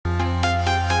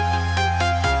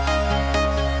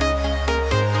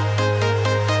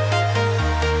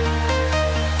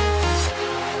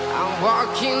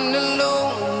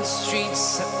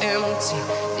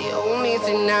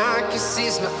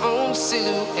see's my own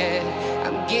silhouette.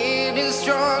 I'm getting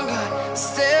stronger,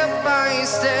 step by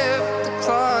step. The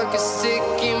clock is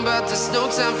ticking, but there's no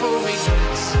time for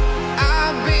regrets.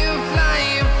 I've been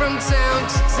flying from town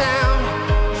to town,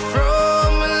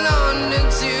 from London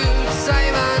to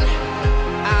Taiwan.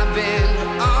 I've been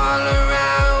all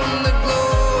around the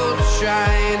globe,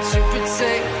 trying to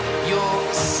protect your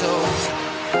soul.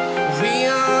 We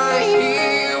are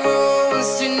heroes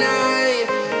tonight.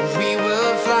 We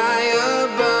will fly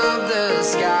above the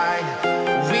sky.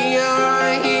 We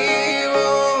are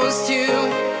heroes tonight.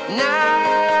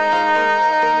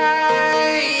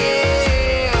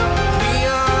 Yeah. We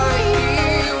are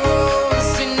heroes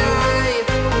tonight.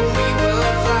 We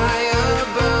will fly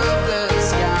above the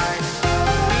sky.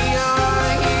 We are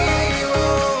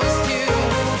heroes tonight.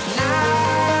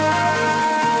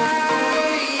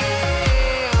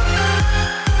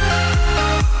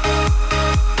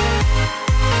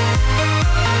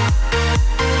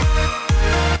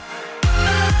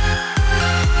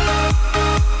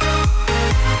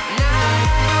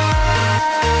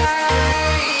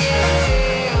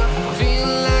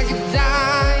 Feel like a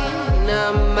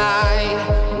dynamite,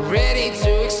 ready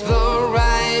to explode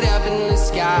right up in the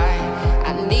sky. I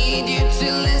need you to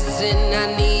listen, I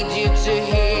need you to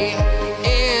hear,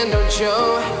 and don't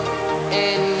show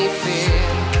any fear.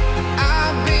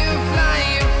 I've been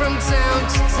flying from town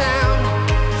to town,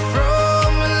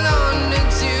 from London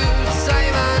to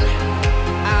Taiwan.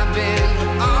 I've been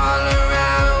all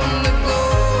around the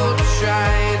globe,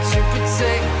 trying to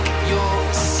protect your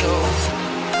soul.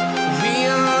 We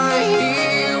are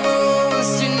heroes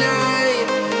tonight.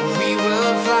 We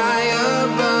will fly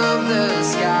above the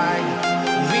sky.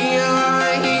 We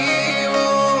are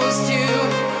heroes tonight.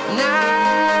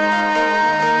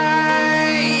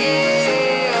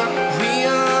 Yeah. We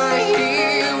are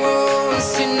heroes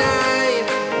tonight.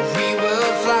 We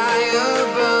will fly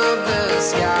above the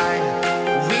sky.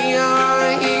 We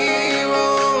are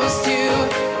heroes tonight.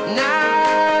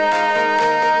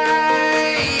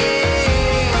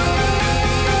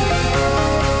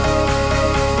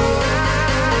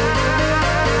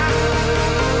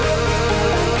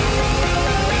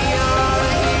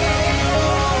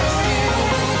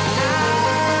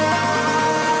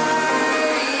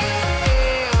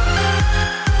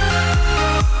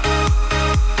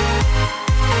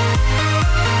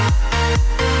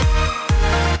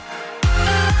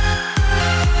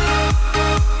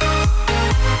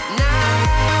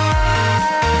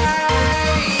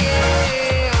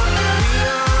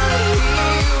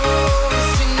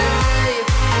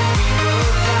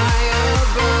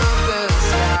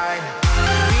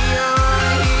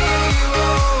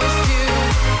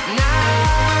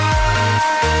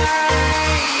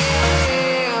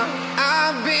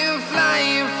 I've been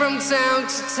flying from town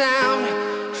to town,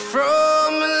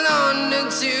 from London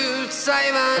to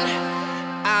Taiwan.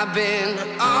 I've been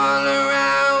all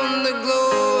around the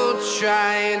globe,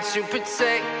 trying to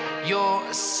protect your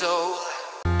soul.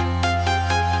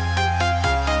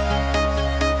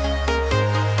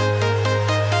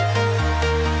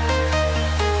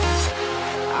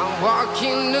 I'm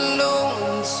walking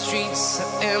alone, the streets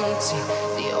are empty.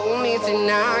 The only thing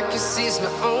I can see is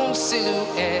my own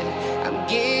silhouette. I'm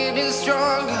getting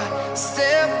stronger,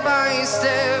 step by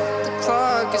step. The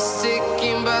clock is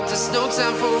ticking, but there's no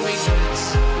time for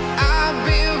regrets. I've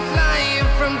been flying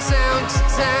from town to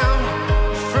town,